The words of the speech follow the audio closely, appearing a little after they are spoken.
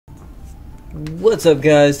What's up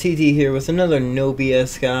guys, TT here with another no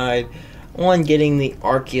BS guide on getting the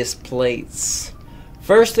Arceus plates.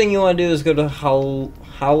 First thing you want to do is go to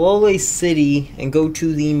Halole City and go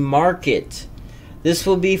to the market. This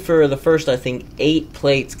will be for the first, I think, 8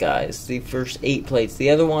 plates, guys. The first 8 plates. The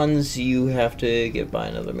other ones you have to get by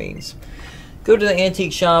another means. Go to the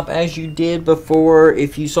antique shop as you did before.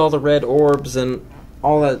 If you saw the red orbs and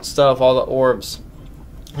all that stuff, all the orbs,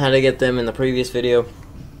 how to get them in the previous video.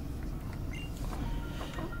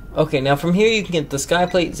 Okay, now from here you can get the Sky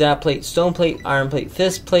Plate, Zap Plate, Stone Plate, Iron Plate,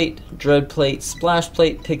 Fist Plate, Dread Plate, Splash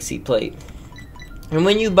Plate, Pixie Plate. And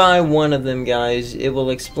when you buy one of them, guys, it will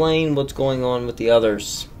explain what's going on with the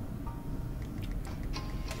others.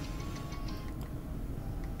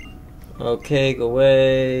 Okay, go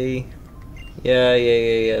away.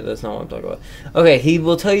 Yeah, that's not what I'm talking about. Okay, he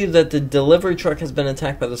will tell you that the delivery truck has been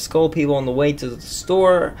attacked by the Skull People on the way to the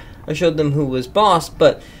store. I showed them who was boss,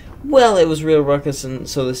 but well, it was real ruckus, and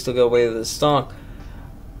so they still got away with the stock.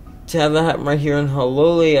 To have that happen right here in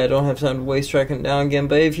Halole, I don't have time to waste tracking it down again,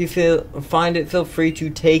 but if you find it, feel free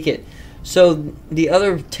to take it. So, the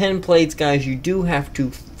other 10 plates, guys, you do have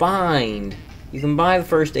to find. You can buy the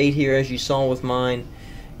first 8 here, as you saw with mine.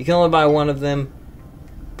 You can only buy one of them,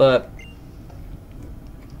 but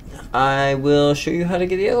I will show you how to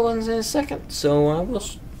get the other ones in a second. So, I will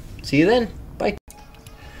see you then. Bye.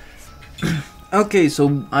 Okay,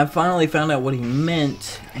 so I finally found out what he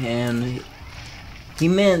meant, and he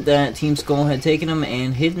meant that Team Skull had taken them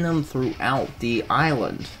and hidden them throughout the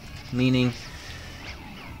island, meaning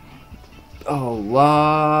a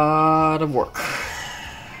lot of work,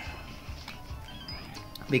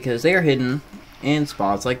 because they are hidden in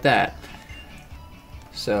spots like that.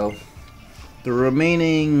 So the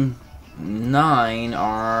remaining 9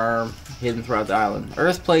 are hidden throughout the island.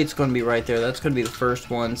 Earth Plate's going to be right there. That's going to be the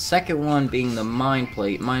first one. Second one being the Mind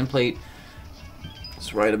Plate. Mind Plate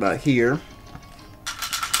is right about here.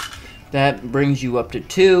 That brings you up to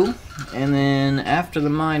 2. And then after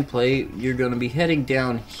the Mind Plate, you're going to be heading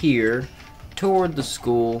down here toward the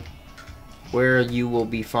school, where you will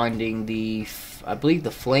be finding the, I believe,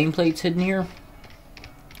 the Flame Plate's hidden here.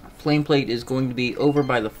 Flame Plate is going to be over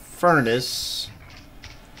by the furnace.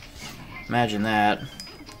 Imagine that.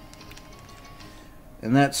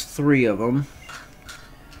 And that's 3 of them.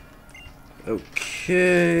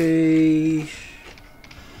 Okay.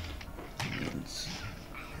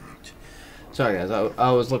 Sorry guys,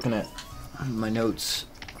 I was looking at my notes,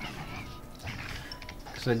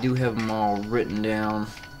 because I do have them all written down.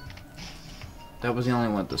 That was the only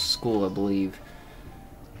one at the school, I believe.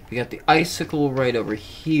 We got the icicle right over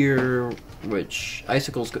here, which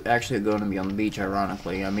icicle's actually going to be on the beach,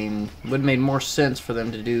 ironically. I mean, it would have made more sense for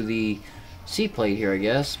them to do the sea plate here, I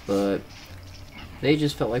guess, but they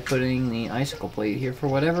just felt like putting the icicle plate here for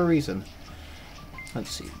whatever reason. Let's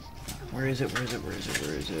see. Where is it?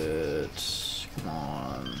 Come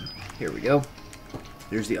on. Here we go.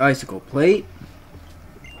 There's the icicle plate.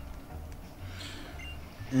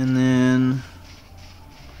 And then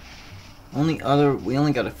we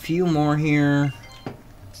only got a few more here,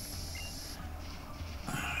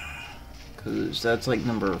 because that's like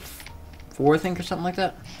number 4, I think, or something like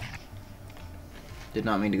that. Did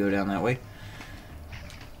not mean to go down that way.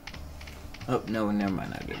 Oh, no, never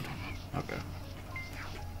mind, I did. Okay.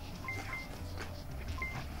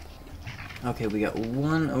 Okay, we got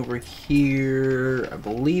one over here. I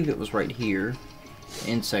believe it was right here.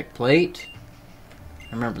 Insect plate.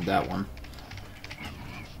 I remember that one.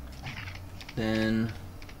 Then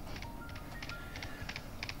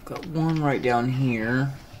got one right down here,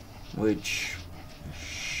 which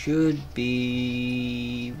should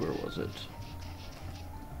be, where was it?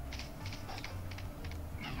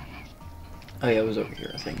 Oh yeah, it was over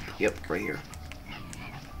here, I think. Yep, right here.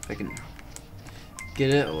 If I can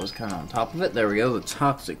get it, I was kind of on top of it. There we go, the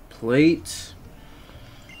toxic plate.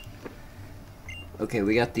 Okay,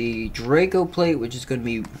 we got the Draco plate, which is going to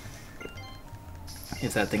be,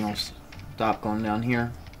 if that thing will stop going down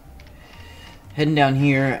here. Heading down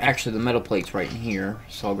here. Actually, the metal plate's right in here,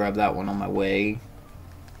 so I'll grab that one on my way.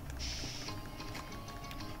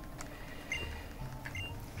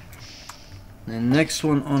 The next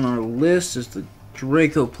one on our list is the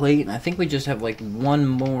Draco plate, and I think we just have like one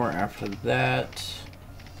more after that.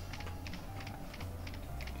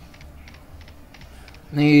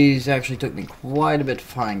 These actually took me quite a bit to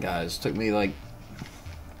find, guys. Took me like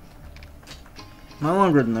not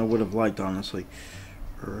longer than I would have liked, honestly.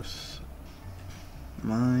 Earth,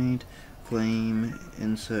 Mind, Flame,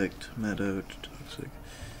 Insect, Meadow, Toxic.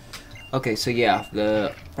 Okay, so yeah,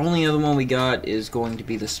 the only other one we got is going to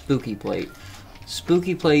be the Spooky plate.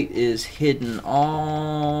 Spooky plate is hidden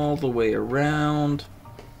all the way around.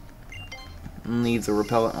 Leave the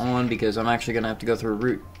repellent on because I'm actually going to have to go through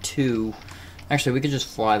Route 2. Actually, we could just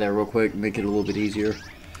fly there real quick and make it a little bit easier.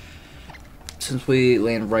 Since we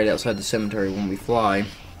land right outside the cemetery when we fly,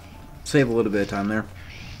 save a little bit of time there.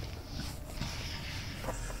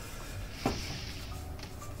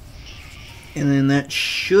 And then that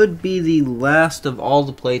should be the last of all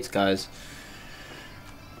the plates, guys.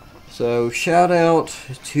 So, shout out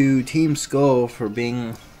to Team Skull for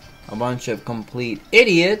being a bunch of complete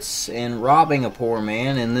idiots and robbing a poor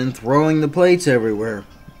man and then throwing the plates everywhere.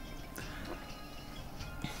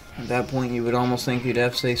 At that point, you would almost think you'd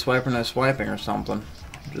have to say swipe or no swiping or something.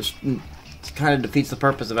 Just kind of defeats the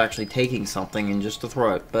purpose of actually taking something and just to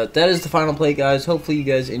throw it. But that is the final plate, guys. Hopefully you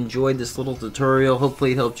guys enjoyed this little tutorial.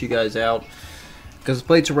 Hopefully it helped you guys out, because the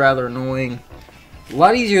plates are rather annoying. A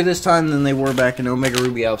lot easier this time than they were back in Omega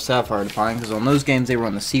Ruby Alpha Sapphire to find, because on those games they were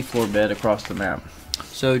on the seafloor bed across the map.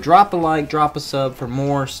 So drop a like, drop a sub for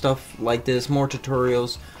more stuff like this, more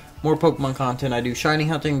tutorials, more Pokemon content. I do shiny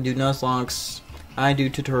hunting, do Nuzlocke, I do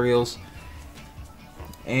tutorials,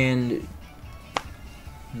 and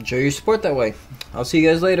enjoy your support that way. I'll see you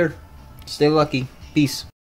guys later. Stay lucky. Peace.